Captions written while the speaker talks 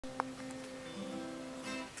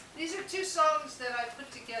These are two songs that I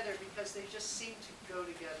put together because they just seem to go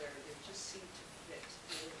together. They just seem to fit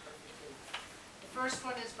really perfectly. The first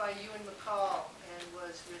one is by Ewan MacColl and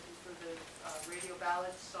was written for the radio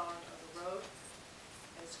ballad song of the road.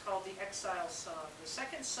 And it's called the Exile song. The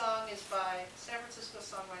second song is by San Francisco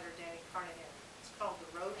songwriter Danny Carnahan. It's called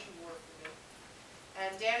The Road You Wore for Me.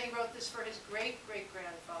 And Danny wrote this for his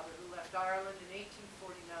great-great-grandfather who left Ireland in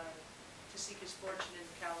 1849 to seek his fortune in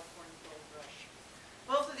the California gold rush.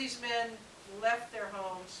 Both of these men left their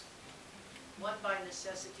homes, one by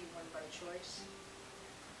necessity, one by choice.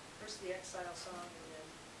 First the Exile song, and then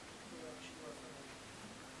The Road You Wore for Me.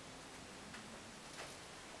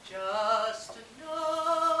 Just a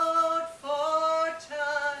note, for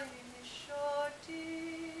time is short,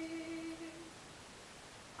 dear.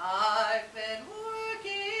 I've been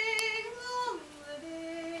working all the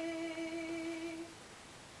day,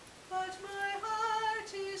 but my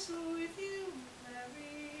heart is with you,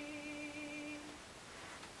 Mary.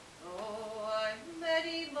 Oh, I'm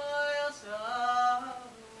many miles away.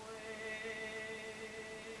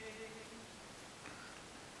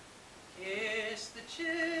 Kiss the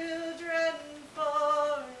children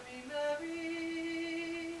for me,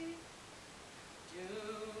 Mary. Do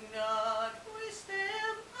not wish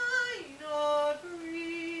them I nor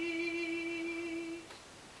grieve.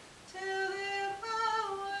 Tell them how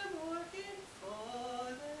I'm working for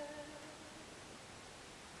them,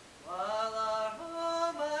 while our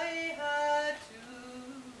home I had to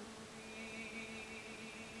leave.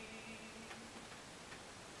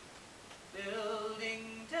 Building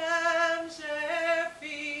dams,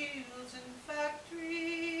 airfields, and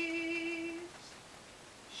factories,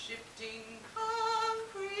 shifting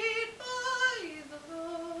concrete by the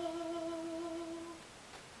load.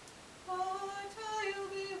 But I'll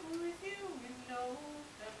be with you in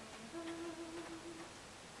November,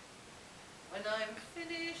 when I'm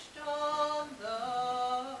finished on the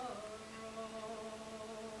road.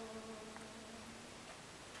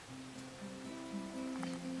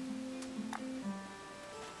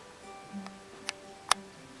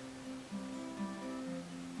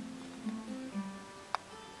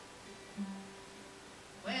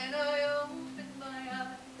 When I open my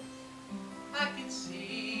eyes, I can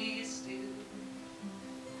see you still,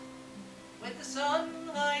 with the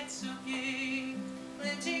sunlight soaking,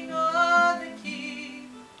 glinting on the quay.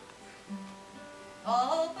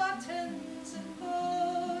 All buttons and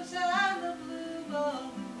bows and the bloom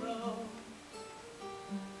of the rose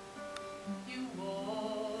you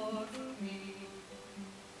wore for me.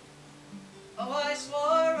 Oh, I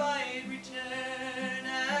swore I'd return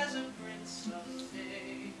as a prince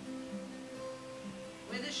someday,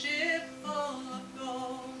 with a ship full of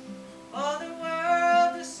gold for the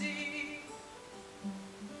world to see.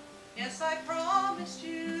 Yes, I promised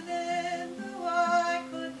you then, though I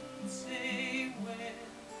couldn't say when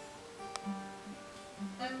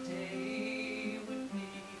that day would be.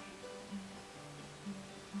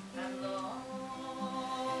 And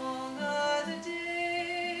long are the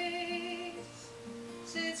days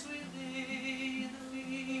since we lay in the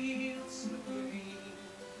fields so green,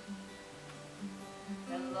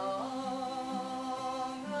 and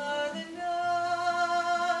long are the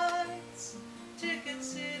nights to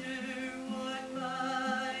consider what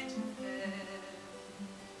might have been,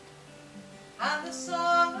 and the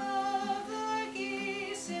song of the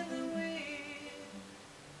geese in the wind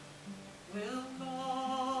will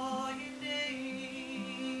call your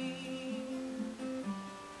name.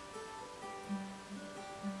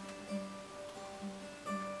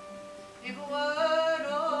 If a word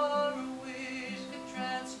or a wish could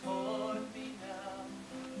transport me now,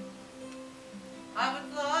 I would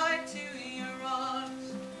fly to your arms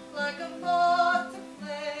like a moth to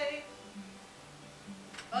flame.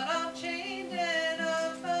 But I'm chained and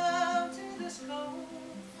I'm bound to this cold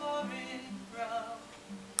foreign ground,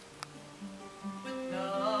 with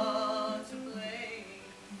none to blame.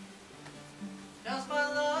 Does my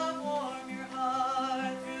love warm your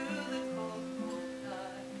heart through the cold, cold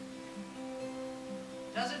night?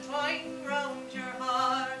 Does it twine round your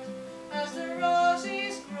heart as the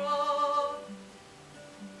roses grow?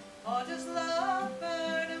 Or does love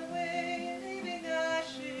burn away, leaving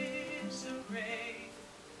ashes of rain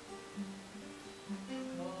and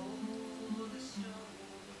cold as stone?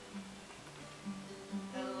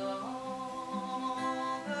 And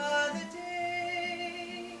long are the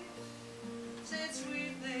days since we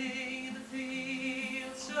lay in the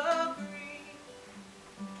fields so green,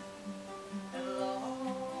 and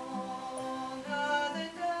long are the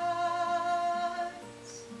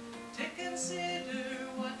nights to consider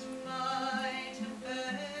what might have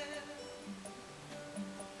been,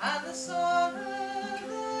 and the song